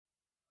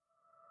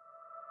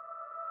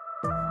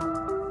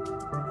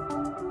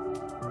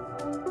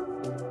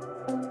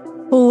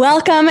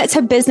Welcome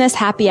to Business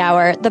Happy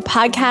Hour, the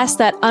podcast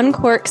that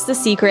uncorks the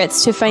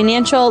secrets to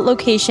financial,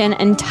 location,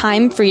 and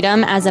time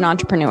freedom as an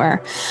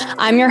entrepreneur.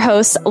 I'm your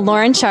host,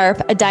 Lauren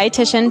Sharp, a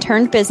dietitian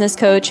turned business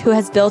coach who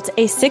has built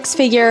a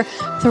six-figure,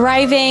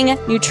 thriving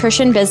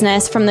nutrition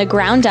business from the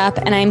ground up,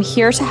 and I'm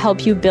here to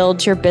help you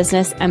build your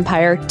business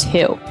empire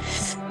too.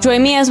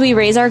 Join me as we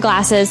raise our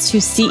glasses to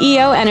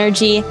CEO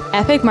energy,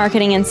 epic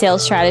marketing and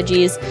sales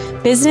strategies,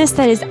 business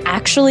that is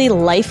actually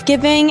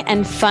life-giving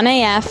and fun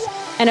AF,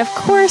 and of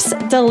course,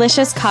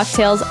 delicious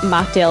cocktails,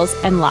 mocktails,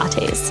 and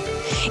lattes.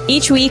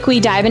 Each week, we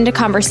dive into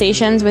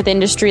conversations with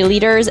industry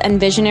leaders and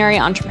visionary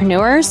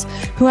entrepreneurs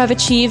who have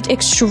achieved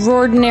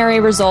extraordinary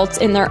results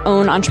in their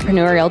own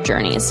entrepreneurial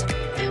journeys.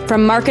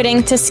 From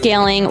marketing to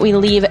scaling, we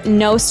leave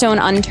no stone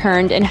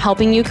unturned in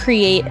helping you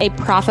create a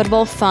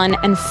profitable, fun,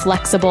 and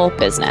flexible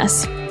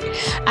business.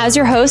 As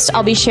your host,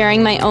 I'll be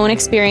sharing my own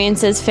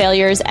experiences,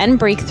 failures, and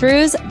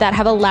breakthroughs that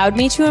have allowed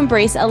me to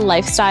embrace a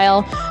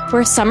lifestyle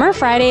where summer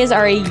Fridays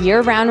are a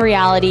year-round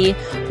reality,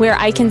 where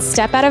I can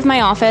step out of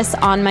my office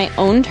on my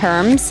own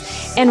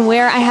terms, and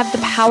where I have the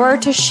power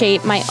to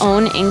shape my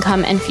own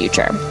income and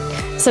future.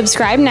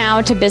 Subscribe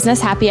now to Business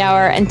Happy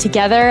Hour, and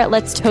together,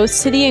 let's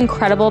toast to the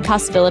incredible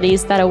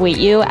possibilities that await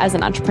you as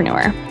an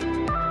entrepreneur.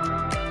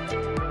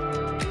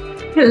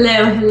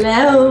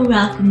 Hello.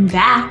 Welcome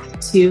back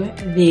to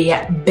the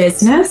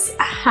Business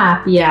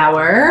Happy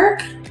Hour.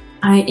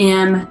 I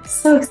am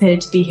so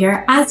excited to be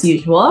here as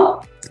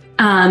usual.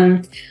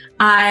 You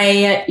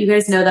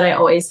guys know that I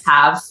always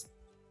have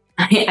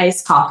my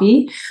iced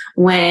coffee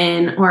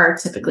or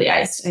typically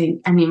iced.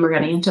 I mean, we're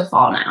getting into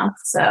fall now,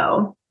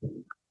 so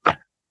I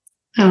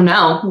don't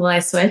know. Will I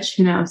switch?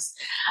 Who knows?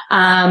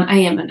 I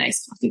am a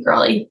nice coffee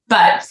girly,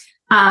 but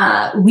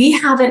we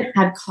haven't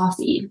had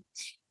coffee,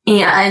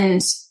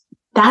 and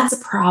that's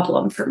a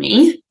problem for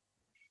me.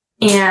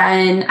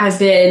 And I've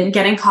been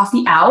getting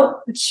coffee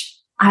out, which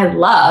I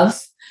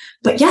love.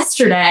 But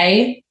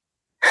yesterday,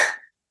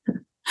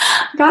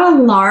 I got a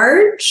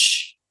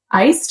large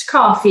iced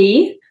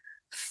coffee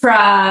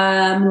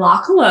from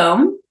La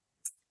Colombe,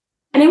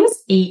 and it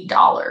was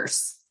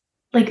 $8.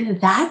 Like,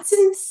 that's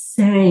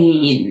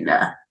insane.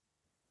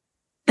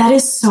 That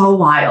is so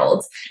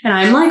wild. And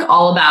I'm like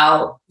all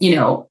about,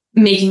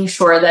 making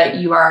sure that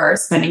you are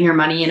spending your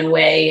money in a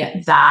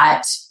way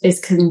that is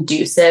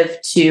conducive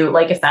to,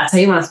 like, if that's how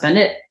you want to spend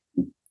it,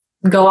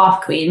 go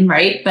off, queen,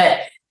 right?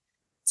 But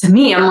to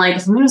me, I'm like,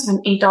 if I'm going to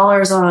spend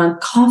 $8 on a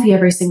coffee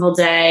every single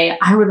day,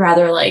 I would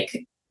rather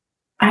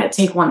I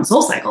take one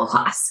SoulCycle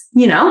class,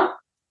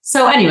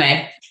 So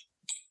anyway,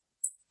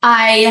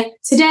 I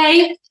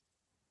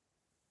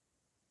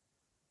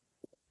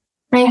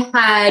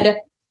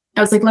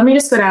was like, let me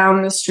just go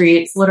down the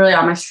street. It's literally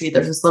on my street.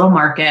 There's this little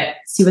market,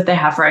 see what they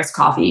have for iced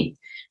coffee.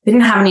 They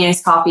didn't have any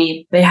iced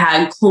coffee. They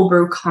had cold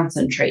brew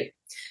concentrate.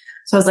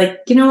 So I was like,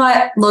 you know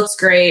what? Looks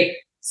great.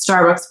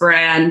 Starbucks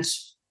brand,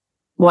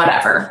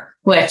 whatever,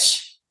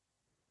 which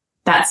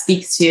that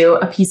speaks to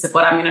a piece of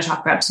what I'm going to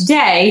talk about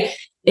today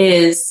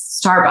is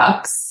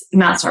Starbucks,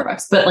 not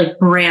Starbucks, but like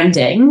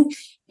branding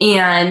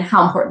and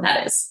how important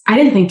that is. I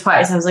didn't think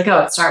twice. I was like, oh,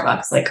 it's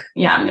Starbucks. Like,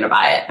 yeah, I'm going to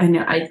buy it. I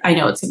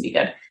know it's going to be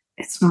good.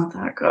 It's not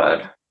that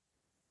good.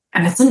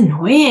 And it's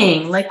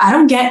annoying. Like, I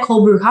don't get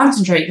cold brew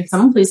concentrate. Can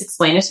someone please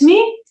explain it to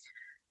me?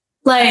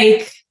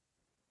 Like,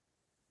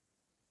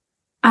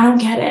 I don't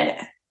get it.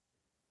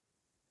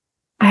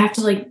 I have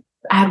to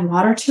add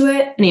water to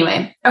it.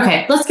 Anyway,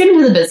 okay, let's get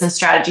into the business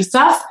strategy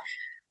stuff.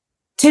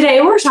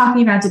 Today, we're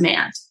talking about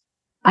demand.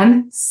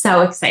 I'm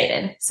so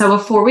excited. So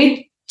before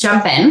we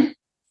jump in,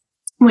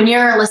 when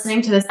you're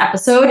listening to this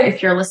episode,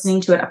 if you're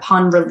listening to it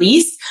upon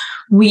release,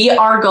 we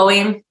are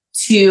going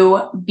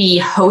to be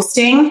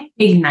hosting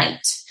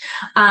Ignite,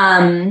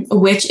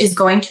 which is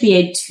going to be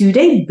a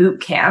 2-day boot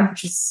camp,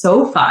 which is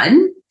so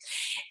fun.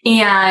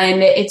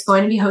 And it's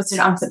going to be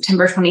hosted on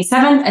September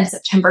 27th and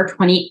September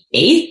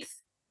 28th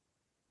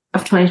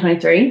of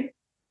 2023,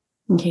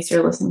 in case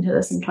you're listening to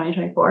this in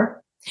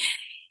 2024.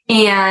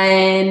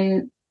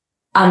 And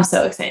I'm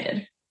so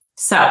excited.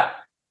 So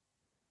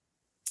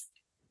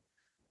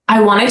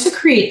I wanted to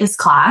create this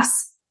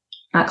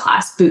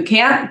boot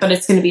camp, but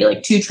it's going to be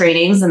like 2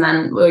 trainings, and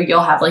then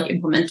you'll have like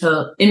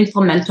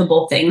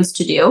implementable things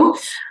to do.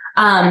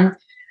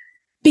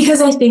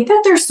 Because I think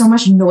that there's so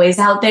much noise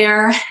out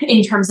there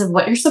in terms of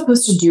what you're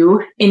supposed to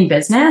do in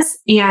business.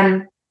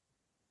 And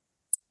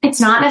it's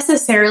not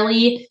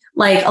necessarily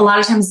like, a lot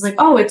of times it's like,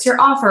 oh, it's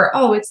your offer.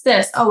 Oh, it's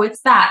this. Oh,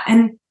 it's that.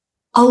 And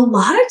a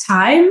lot of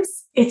times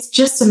it's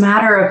just a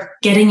matter of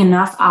getting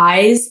enough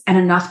eyes and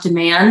enough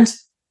demand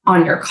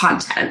on your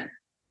content.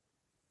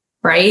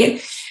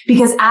 Right?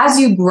 Because as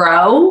you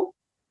grow,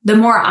 the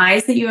more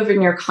eyes that you have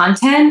in your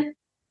content,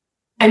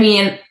 I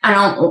mean,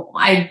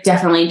 I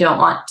definitely don't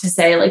want to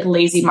say like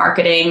lazy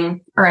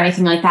marketing or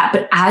anything like that.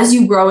 But as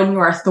you grow in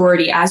your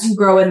authority, as you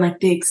grow in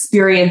like the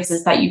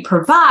experiences that you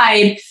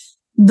provide,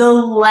 the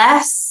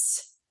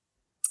less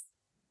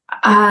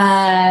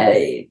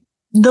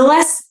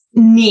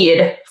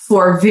need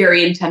for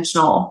very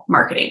intentional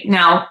marketing.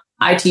 Now,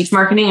 I teach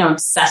marketing. I'm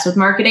obsessed with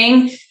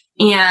marketing.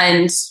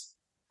 And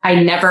I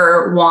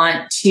never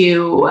want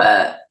to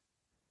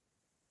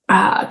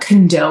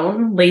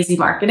condone lazy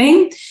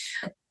marketing.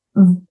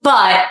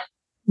 But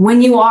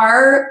when you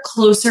are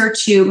closer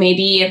to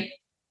maybe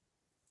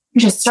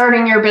just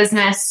starting your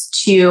business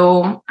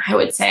to, I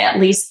would say at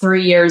least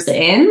 3 years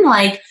in,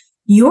 like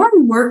you're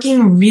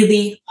working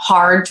really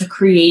hard to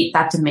create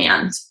that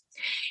demand.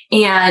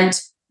 And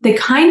the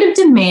kind of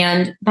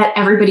demand that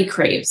everybody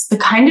craves, the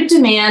kind of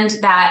demand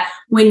that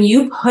when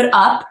you put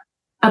up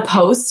a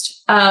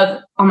post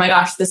of, oh my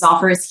gosh, this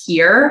offer is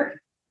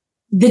here,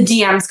 the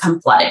DMs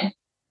come flooding,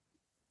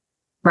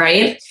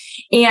 right?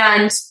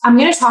 And I'm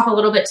going to talk a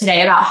little bit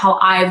today about how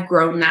I've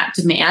grown that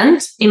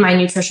demand in my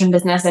nutrition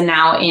business and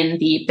now in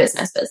the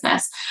business.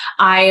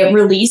 I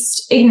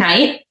released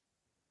Ignite,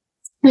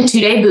 a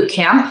 2-day boot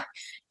camp,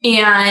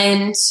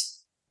 and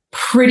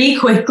pretty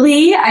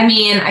quickly, I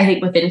mean, I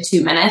think within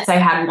 2 minutes, I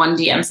had 1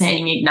 DM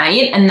saying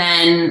Ignite, and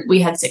then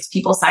we had 6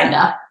 people signed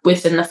up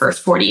within the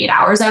first 48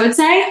 hours, I would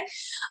say.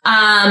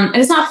 And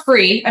it's not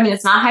free. I mean,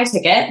 it's not high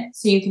ticket,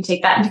 so you can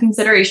take that into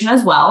consideration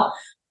as well.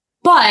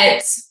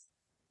 But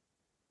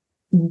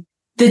the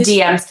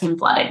DMs came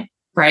flooding,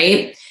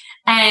 right?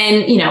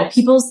 And, you know,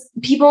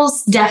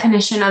 people's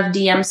definition of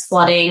DMs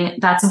flooding,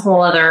 that's a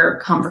whole other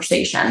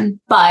conversation.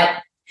 But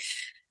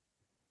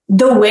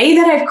the way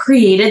that I've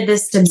created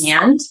this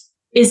demand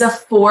is a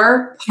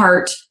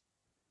 4-part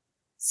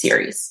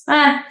series.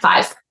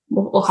 5.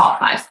 We'll call it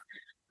 5.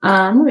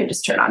 Let me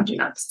just turn on Do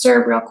Not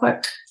Disturb real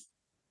quick.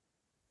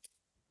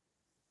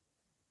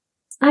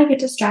 I get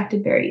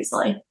distracted very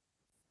easily.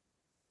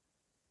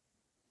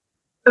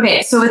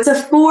 Okay, so it's a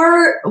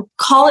 4,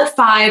 call it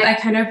 5. I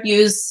kind of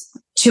use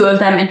 2 of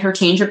them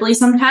interchangeably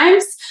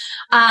sometimes.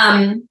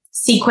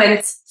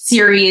 Sequence,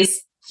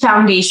 series,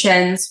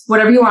 foundations,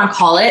 whatever you want to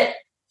call it,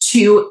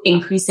 to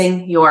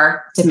increasing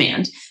your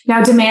demand.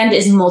 Now, demand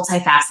is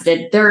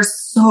multifaceted. There are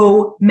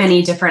so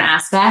many different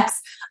aspects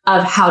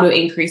of how to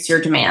increase your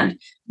demand.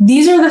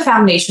 These are the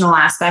foundational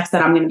aspects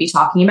that I'm going to be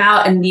talking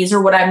about. And these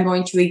are what I'm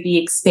going to be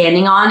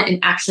expanding on and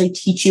actually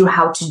teach you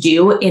how to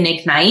do in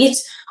Ignite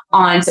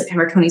on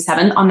September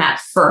 27th on that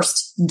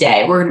first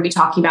day. We're going to be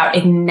talking about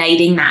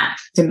igniting that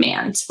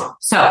demand.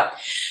 So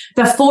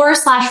the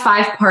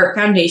 4/5 part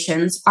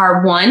foundations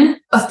are 1,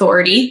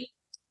 authority,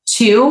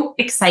 2,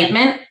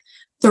 excitement,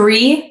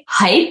 3,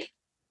 hype,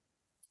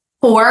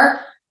 4,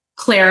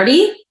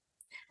 clarity.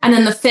 And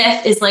then the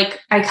 5th is like,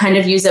 I kind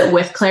of use it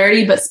with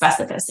clarity, but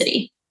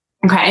specificity.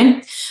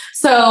 Okay.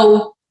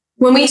 So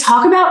when we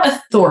talk about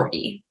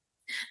authority,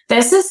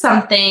 this is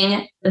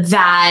something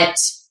that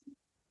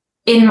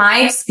in my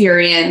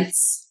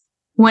experience,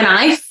 when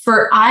I've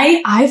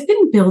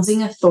been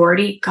building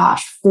authority,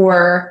 gosh,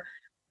 for,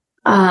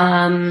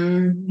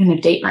 I'm going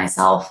to date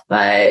myself,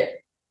 but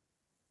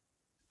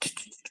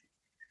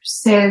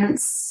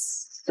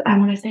since I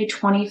want to say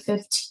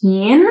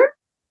 2015,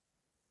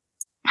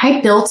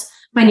 I built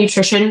my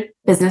nutrition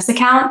business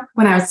account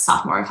when I was a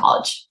sophomore in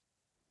college.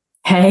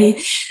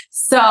 Okay.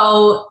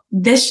 So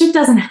this shit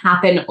doesn't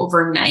happen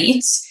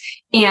overnight.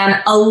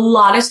 And a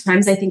lot of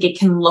times I think it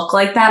can look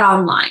like that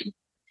online.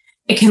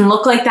 It can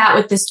look like that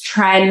with this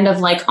trend of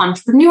like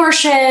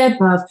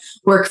entrepreneurship, of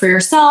work for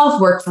yourself,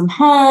 work from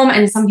home.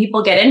 And some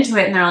people get into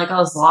it and they're like,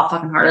 oh, it's a lot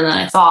fucking harder than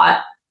I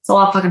thought. It's a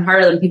lot fucking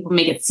harder than people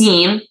make it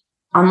seem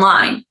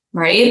online,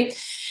 right?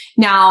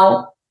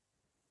 Now,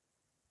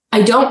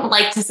 I don't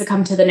like to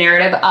succumb to the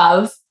narrative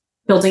of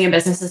building a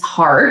business is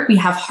hard. We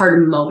have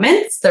hard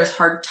moments. There's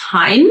hard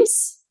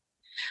times.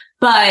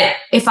 But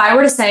if I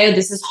were to say, oh,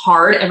 this is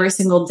hard every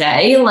single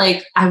day,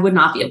 like I would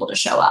not be able to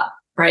show up,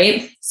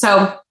 right?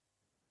 So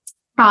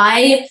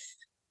I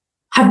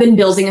have been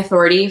building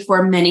authority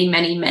for many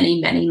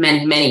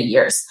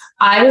years.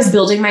 I was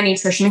building my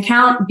nutrition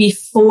account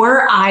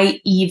before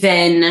I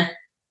even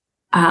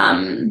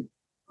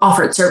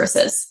offered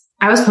services.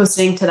 I was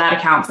posting to that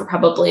account for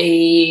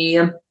probably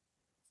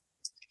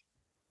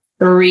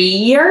 3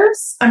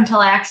 years until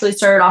I actually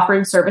started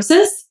offering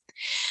services.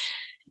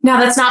 Now,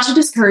 that's not to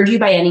discourage you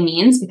by any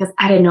means, because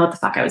I didn't know what the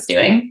fuck I was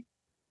doing.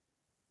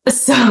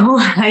 So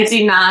I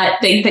do not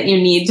think that you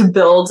need to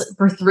build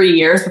for 3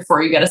 years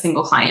before you get a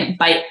single client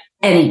by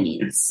any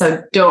means.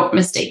 So don't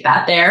mistake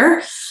that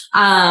there.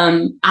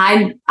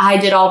 I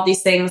did all of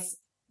these things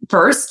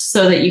first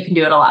so that you can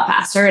do it a lot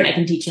faster, and I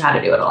can teach you how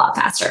to do it a lot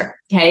faster.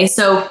 Okay.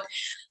 So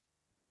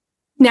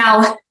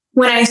now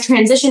when I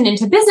transitioned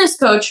into business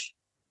coach,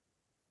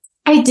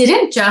 I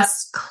didn't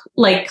just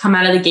like come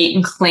out of the gate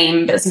and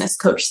claim business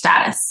coach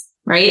status,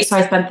 right? So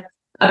I spent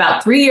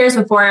about 3 years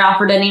before I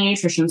offered any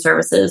nutrition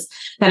services.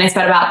 Then I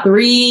spent about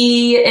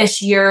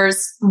 3-ish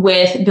years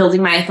with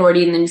building my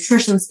authority in the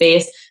nutrition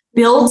space,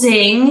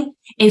 building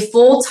a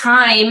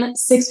full-time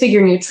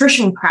 6-figure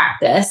nutrition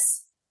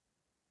practice.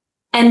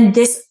 And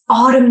this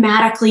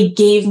automatically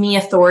gave me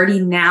authority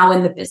now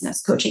in the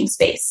business coaching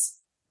space.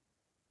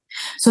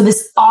 So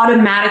this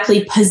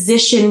automatically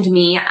positioned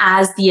me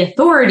as the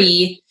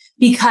authority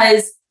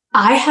because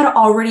I had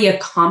already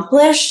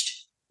accomplished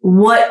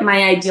what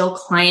my ideal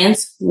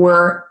clients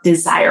were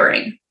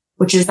desiring,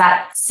 which is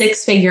that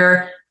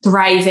 6-figure,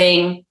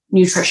 thriving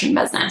nutrition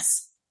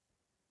business.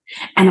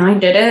 And I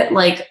did it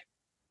like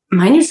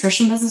my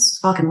nutrition business was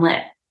fucking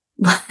lit.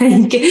 Like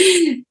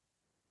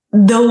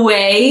the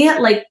way,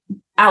 like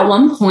at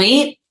one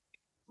point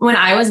when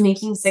I was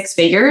making six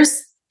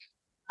figures,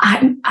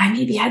 I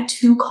maybe had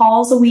 2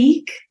 calls a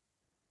week.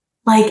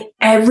 Like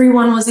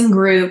everyone was in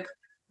group.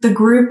 The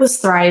group was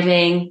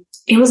thriving.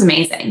 It was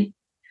amazing.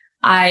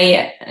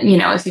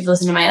 If you've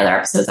listened to my other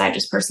episodes, I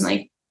just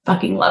personally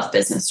fucking love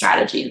business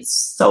strategy. It's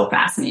so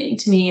fascinating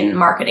to me, and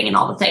marketing and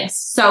all the things.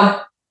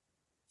 So,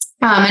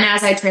 and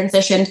as I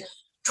transitioned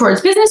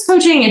towards business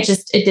coaching, it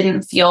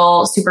didn't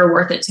feel super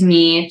worth it to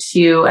me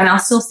and I'll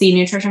still see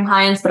nutrition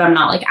clients, but I'm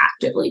not like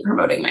actively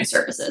promoting my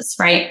services,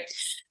 right?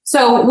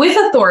 So with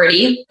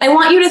authority, I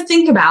want you to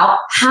think about,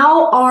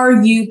 how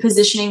are you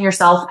positioning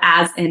yourself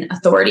as an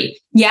authority?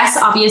 Yes,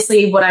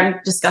 obviously what I'm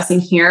discussing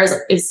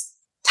here is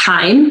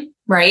time,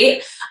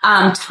 right?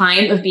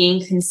 Time of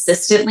being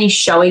consistently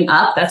showing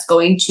up. That's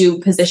going to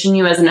position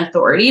you as an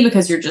authority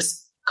because you're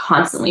just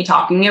constantly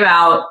talking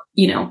about,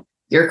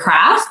 your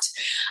craft.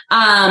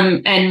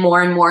 And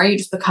more, you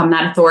just become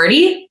that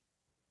authority.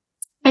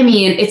 I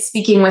mean, it's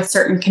speaking with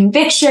certain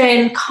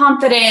conviction,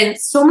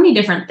 confidence, so many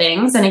different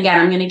things. And again,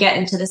 I'm going to get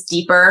into this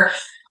deeper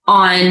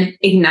on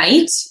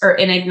Ignite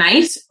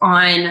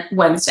on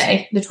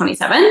Wednesday, the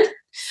 27th.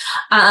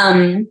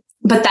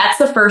 But that's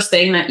the first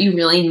thing that you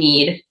really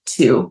need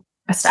to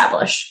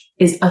establish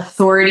is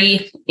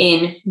authority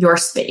in your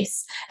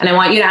space. And I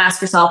want you to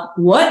ask yourself,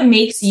 what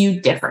makes you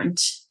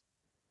different?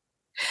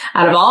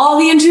 Out of all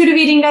the intuitive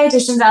eating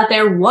dietitians out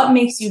there, what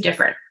makes you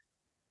different?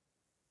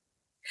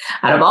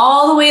 Out of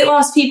all the weight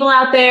loss people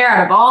out there,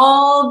 out of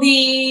all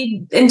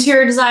the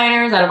interior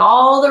designers, out of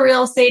all the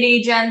real estate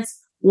agents,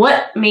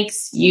 what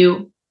makes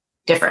you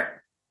different?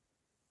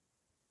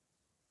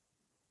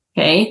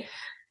 Okay.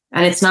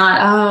 And it's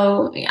not,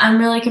 oh, I'm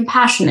really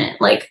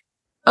compassionate. Like,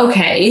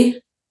 okay,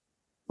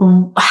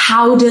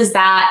 how does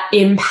that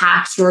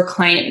impact your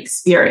client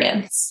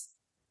experience?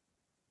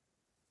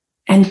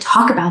 And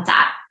talk about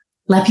that.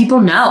 Let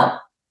people know.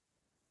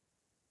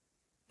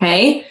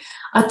 Okay.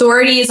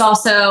 Authority is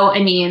also,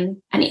 any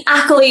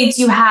accolades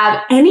you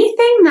have,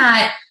 anything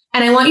that,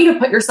 and I want you to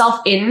put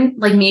yourself in,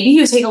 like maybe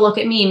you take a look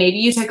at me, maybe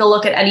you take a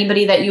look at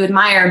anybody that you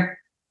admire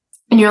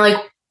and you're like,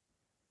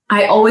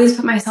 I always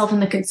put myself in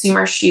the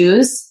consumer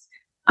shoes,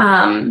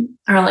 or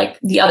like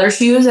the other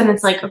shoes. And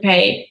it's like,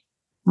 okay,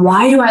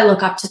 why do I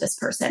look up to this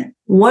person?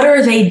 What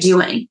are they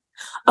doing?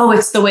 Oh,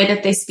 it's the way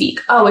that they speak.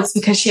 Oh, it's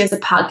because she has a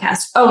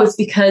podcast. Oh, it's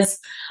because,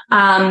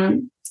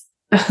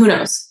 who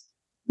knows,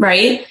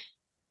 right?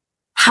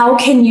 How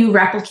can you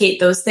replicate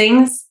those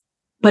things,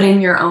 but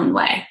in your own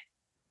way?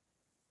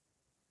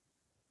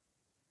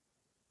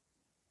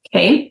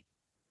 Okay.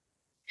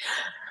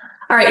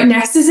 All right.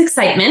 Next is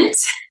excitement.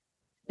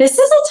 This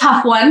is a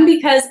tough one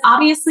because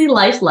obviously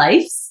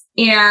lives,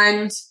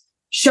 and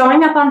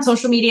showing up on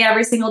social media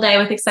every single day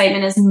with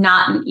excitement is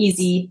not an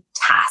easy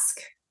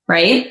task,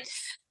 right?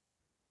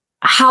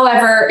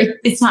 However,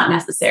 it's not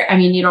necessary. I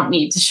mean, you don't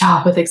need to show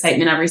up with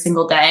excitement every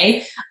single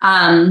day.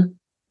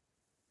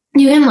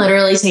 You can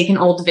literally take an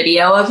old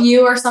video of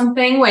you or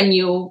something when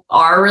you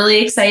are really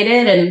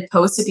excited and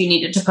post if you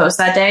needed to post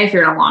that day, if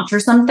you're in a launch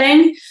or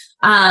something.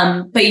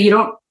 But you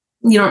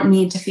don't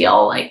need to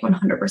feel like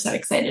 100%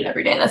 excited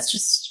every day. That's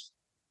just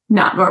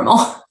not normal.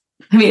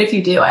 I mean, if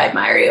you do, I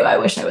admire you. I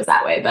wish I was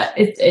that way, but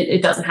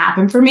it doesn't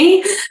happen for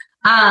me.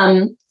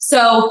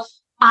 So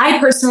I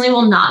personally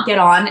will not get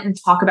on and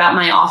talk about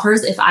my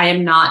offers if I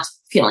am not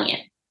feeling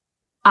it.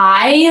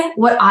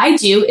 What I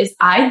do is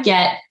I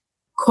get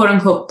quote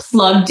unquote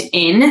plugged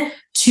in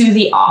to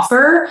the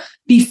offer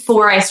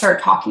before I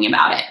start talking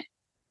about it.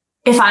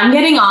 If I'm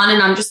getting on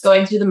and I'm just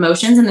going through the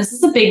motions, and this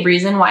is a big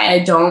reason why I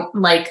don't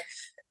like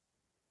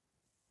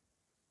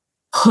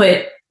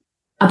put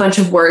a bunch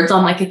of words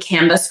on like a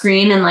Canva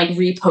screen and like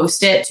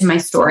repost it to my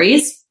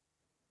stories,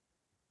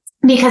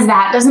 because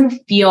that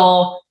doesn't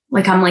feel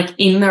like I'm like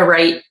in the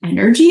right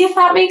energy, if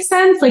that makes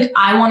sense. Like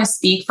I want to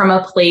speak from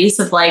a place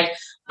of like,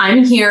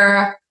 I'm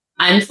here,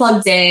 I'm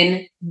plugged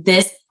in,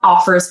 this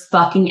offer is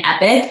fucking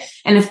epic.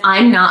 And if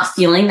I'm not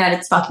feeling that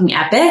it's fucking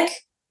epic,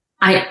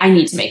 I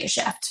need to make a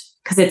shift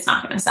because it's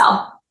not going to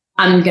sell.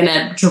 I'm going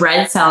to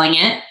dread selling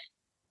it.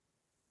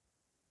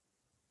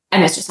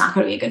 And it's just not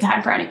going to be a good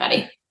time for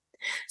anybody.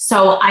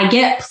 So I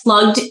get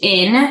plugged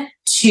in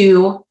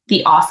to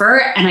the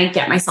offer and I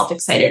get myself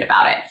excited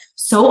about it.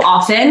 So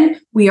often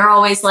we are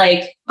always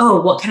like, oh,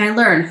 what can I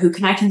learn? Who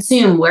can I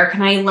consume? Where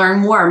can I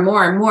learn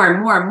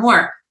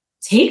more?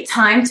 Take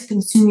time to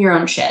consume your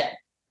own shit.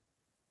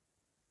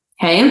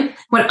 Okay.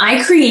 When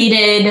I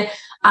created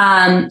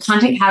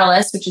Content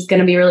Catalyst, which is going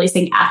to be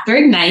releasing after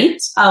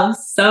Ignite, I'm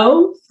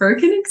so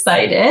freaking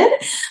excited.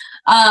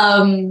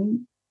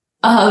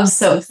 Oh, I'm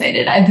so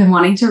excited. I've been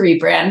wanting to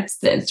rebrand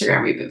the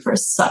Instagram reboot for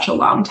such a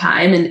long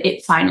time, and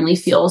it finally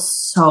feels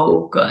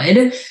so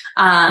good.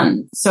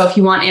 So if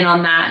you want in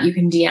on that, you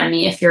can DM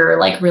me if you're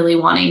like really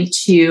wanting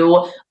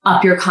to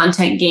up your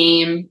content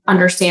game,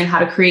 understand how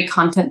to create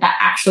content that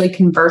actually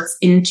converts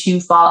into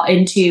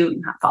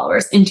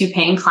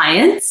paying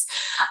clients.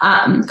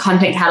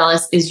 Content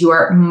Catalyst is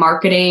your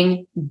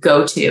marketing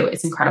go-to.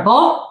 It's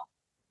incredible.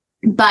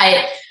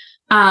 But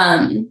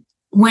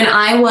when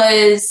I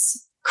was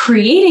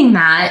creating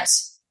that,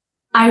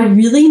 I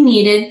really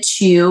needed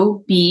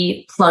to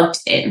be plugged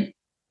in,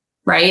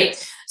 right?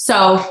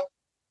 So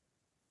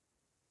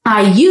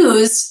I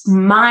used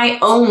my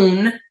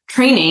own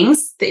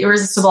trainings, the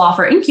Irresistible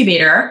Offer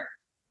Incubator,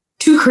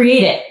 to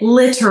create it,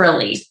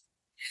 literally.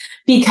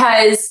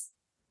 Because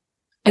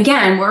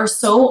again, we're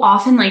so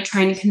often like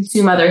trying to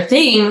consume other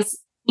things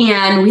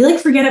and we like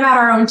forget about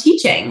our own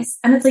teachings.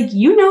 And it's like,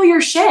 you know your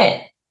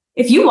shit.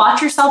 If you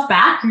watch yourself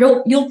back,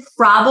 you'll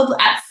probably,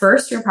 at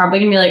first, you're probably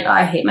gonna be like, oh,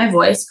 I hate my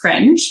voice,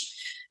 cringe.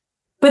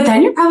 But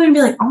then you're probably gonna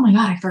be like, oh my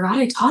God, I forgot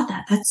I taught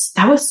that.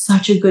 That was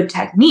such a good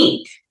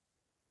technique.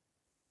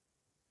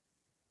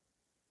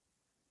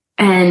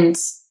 And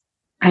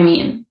I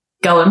mean,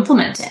 go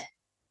implement it,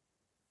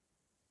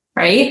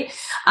 right?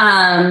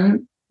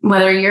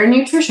 Whether you're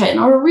nutrition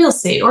or real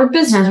estate or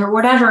business or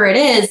whatever it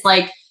is,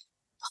 like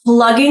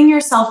plugging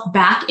yourself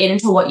back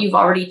into what you've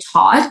already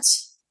taught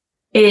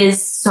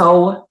is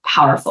so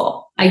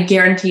powerful. I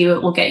guarantee you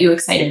it will get you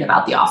excited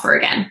about the offer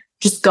again.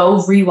 Just go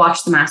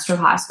rewatch the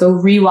masterclass, go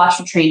rewatch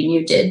the training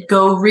you did,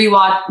 go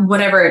rewatch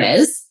whatever it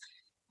is.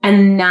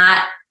 And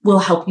that will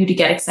help you to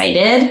get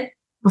excited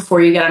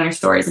before you get on your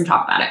stories and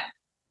talk about it.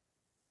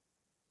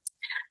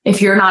 If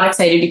you're not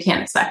excited, you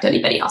can't expect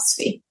anybody else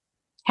to be.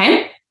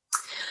 Okay.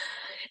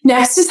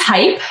 Next is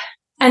hype.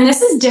 And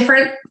this is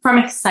different from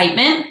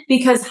excitement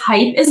because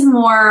hype is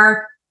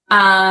more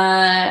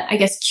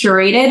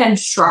curated and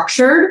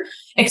structured.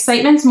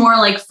 Excitement's more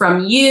like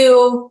from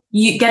you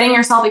getting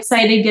yourself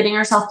excited, getting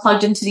yourself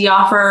plugged into the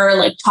offer,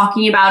 like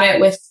talking about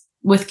it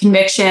with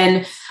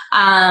conviction.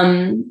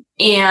 And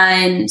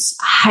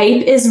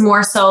hype is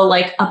more so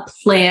like a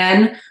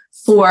plan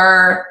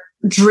for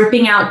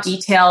dripping out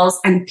details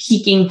and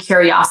piquing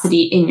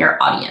curiosity in your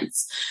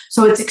audience.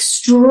 So it's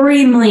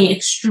extremely,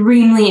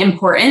 extremely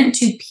important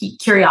to pique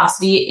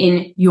curiosity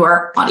in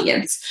your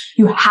audience.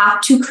 You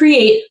have to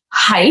create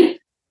hype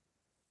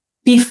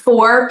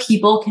before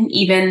people can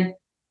even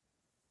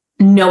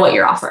know what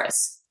your offer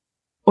is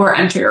or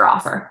enter your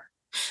offer.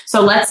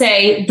 So let's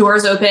say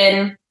doors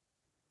open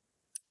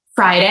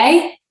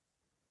Friday.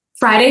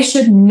 Friday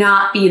should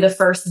not be the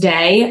first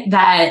day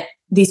that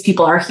these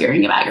people are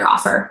hearing about your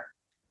offer.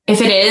 If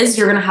it is,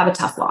 you're going to have a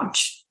tough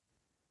launch.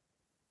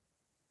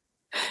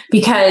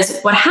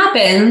 Because what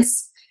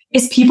happens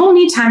is people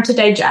need time to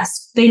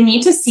digest. They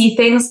need to see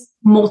things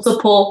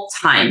multiple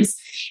times.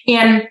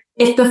 And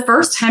if the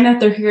first time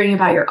that they're hearing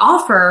about your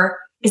offer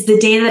is the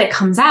day that it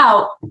comes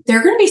out,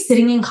 they're going to be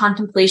sitting in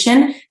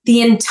contemplation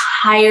the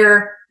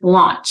entire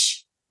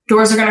launch.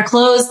 Doors are going to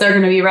close. They're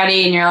going to be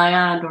ready. And you're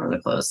like, doors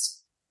are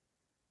closed.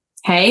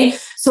 Okay.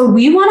 So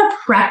we want to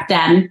prep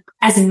them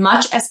as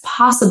much as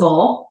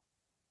possible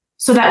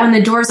so that when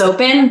the doors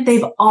open,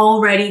 they've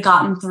already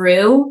gotten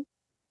through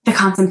the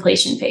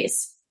contemplation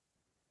phase.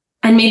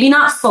 And maybe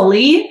not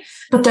fully,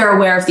 but they're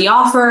aware of the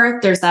offer.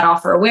 There's that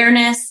offer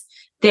awareness.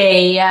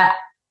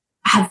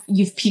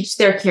 You've piqued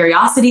their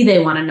curiosity.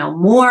 They want to know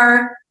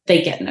more.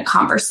 They get in a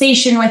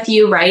conversation with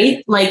you,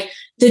 right? Like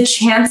the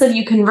chance of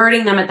you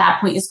converting them at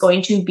that point is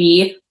going to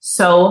be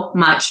so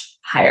much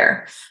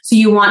higher. So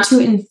you want to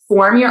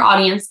inform your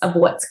audience of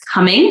what's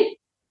coming.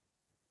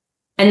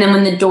 And then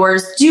when the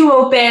doors do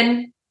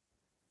open,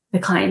 the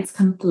clients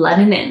come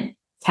flooding in.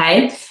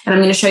 Okay. And I'm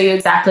going to show you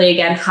exactly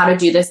again how to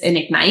do this in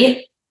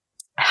Ignite,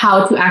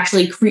 how to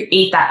actually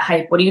create that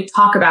hype. What do you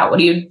talk about? What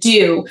do you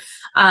do?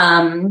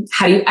 How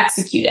do you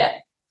execute it?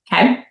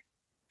 Okay.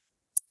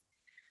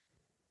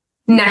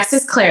 Next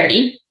is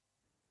clarity.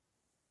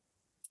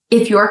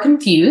 If you're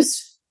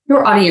confused,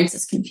 your audience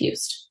is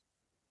confused.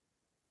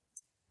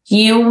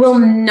 You will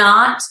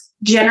not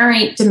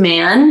generate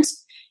demand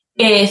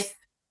if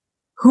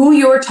who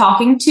you're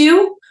talking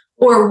to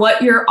or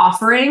what you're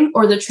offering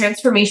or the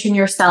transformation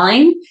you're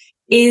selling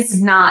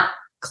is not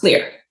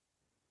clear.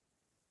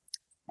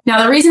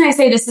 Now, the reason I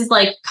say this is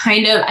like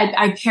kind of,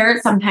 I pair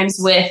it sometimes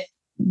with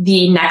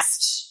the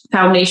next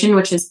foundation,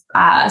 which is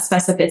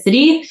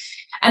specificity.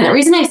 And the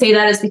reason I say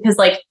that is because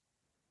like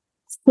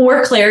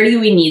for clarity,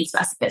 we need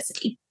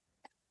specificity,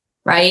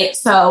 right?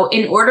 So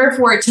in order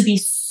for it to be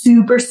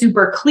super,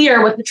 super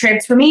clear what the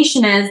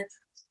transformation is,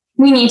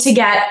 we need to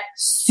get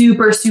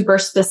super, super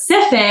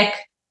specific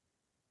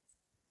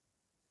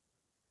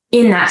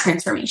in that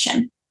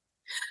transformation.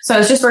 So I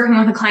was just working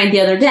with a client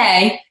the other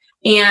day,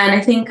 and I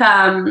think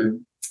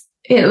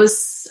it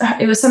was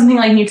something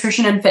like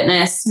nutrition and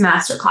fitness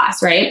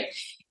masterclass, right?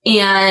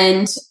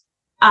 And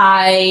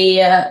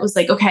I was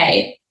like,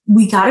 okay,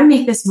 we got to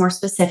make this more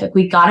specific.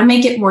 We got to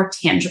make it more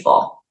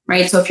tangible,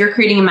 right? So if you're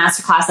creating a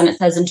masterclass and it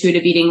says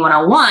Intuitive Eating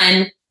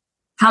 101,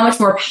 how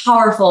much more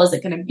powerful is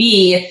it going to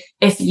be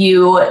if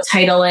you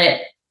title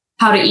it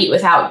How to Eat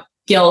Without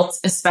Guilt,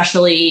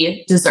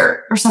 especially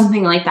dessert or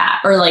something like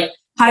that, or like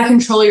how to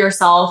control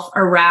yourself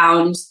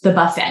around the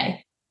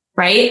buffet,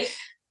 right?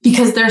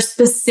 Because there's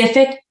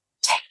specific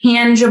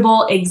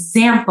tangible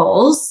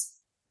examples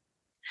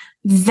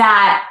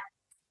that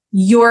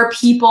your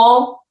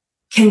people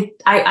can,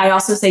 I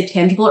also say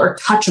tangible or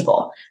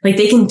touchable, like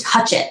they can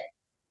touch it.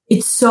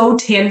 It's so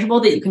tangible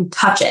that you can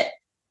touch it.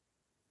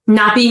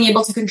 Not being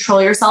able to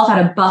control yourself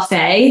at a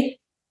buffet,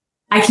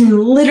 I can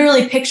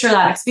literally picture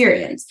that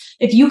experience.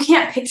 If you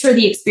can't picture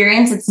the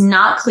experience, it's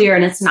not clear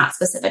and it's not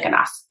specific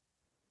enough.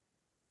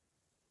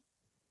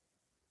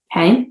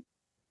 Okay.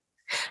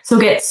 So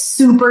get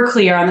super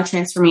clear on the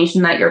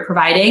transformation that you're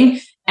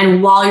providing.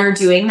 And while you're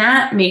doing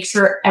that, make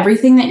sure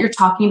everything that you're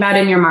talking about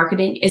in your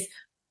marketing is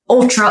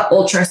ultra,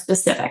 ultra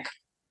specific.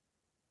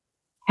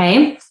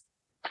 Okay.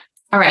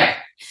 All right.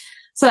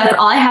 So that's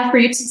all I have for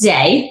you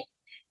today.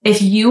 If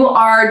you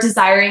are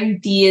desiring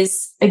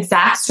these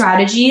exact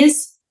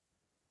strategies,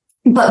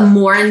 but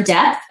more in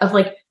depth of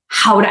like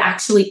how to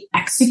actually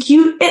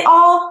execute it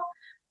all,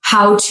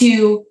 how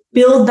to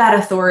build that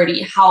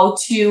authority, how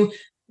to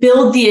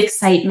build the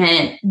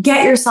excitement,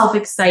 get yourself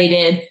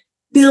excited,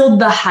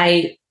 build the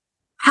hype,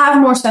 have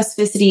more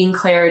specificity and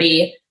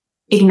clarity,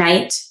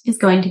 Ignite is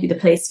going to be the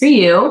place for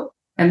you.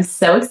 I'm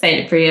so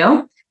excited for you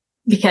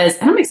and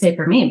I'm excited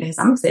for me because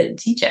I'm excited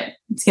to teach it.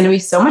 It's going to be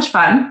so much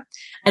fun.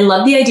 I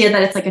love the idea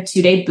that it's like a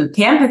 2-day boot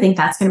camp. I think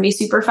that's going to be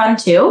super fun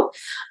too.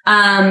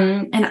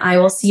 And I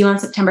will see you on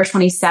September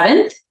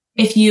 27th.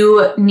 If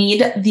you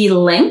need the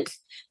link,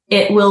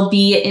 it will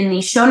be in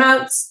the show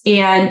notes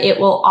and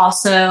it will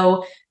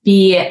also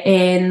be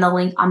in the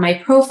link on my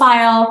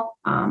profile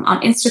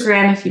on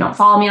Instagram. If you don't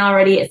follow me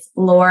already, it's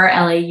Laur,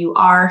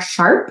 Laur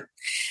Sharp.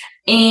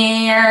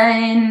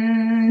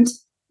 And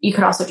you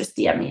could also just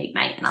DM me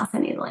Ignite and I'll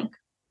send you the link.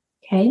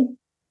 Okay.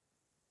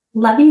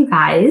 Love you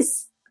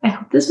guys. I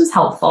hope this was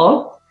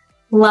helpful.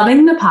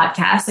 Loving the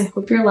podcast. I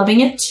hope you're loving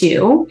it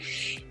too.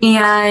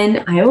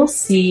 And I will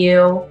see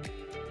you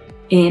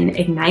in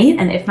Ignite.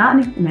 And if not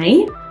in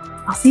Ignite,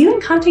 I'll see you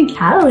in Content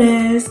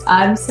Catalyst.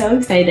 I'm so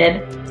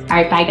excited. All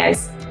right. Bye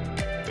guys.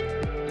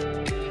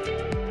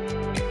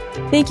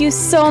 Thank you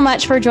so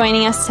much for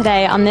joining us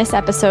today on this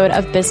episode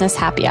of Business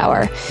Happy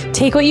Hour.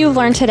 Take what you've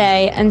learned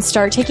today and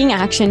start taking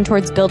action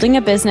towards building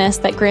a business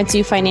that grants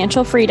you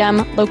financial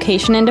freedom,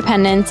 location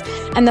independence,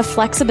 and the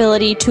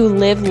flexibility to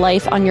live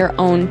life on your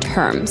own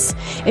terms.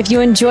 If you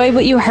enjoyed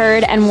what you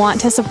heard and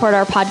want to support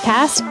our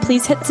podcast,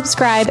 please hit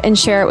subscribe and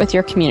share it with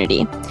your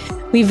community.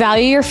 We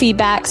value your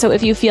feedback, so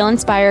if you feel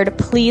inspired,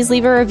 please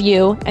leave a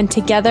review, and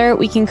together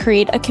we can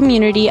create a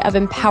community of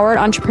empowered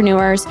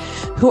entrepreneurs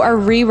who are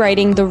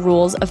rewriting the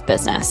rules of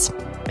business.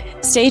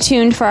 Stay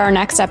tuned for our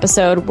next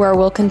episode where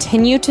we'll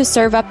continue to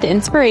serve up the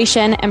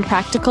inspiration and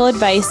practical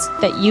advice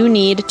that you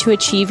need to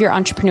achieve your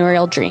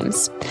entrepreneurial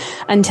dreams.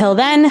 Until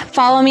then,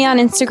 follow me on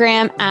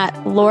Instagram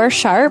at Laur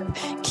Sharp.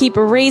 Keep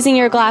raising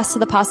your glass to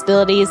the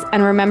possibilities,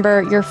 and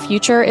remember, your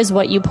future is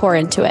what you pour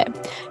into it.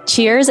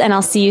 Cheers, and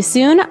I'll see you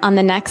soon on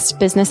the next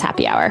Business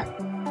Happy Hour.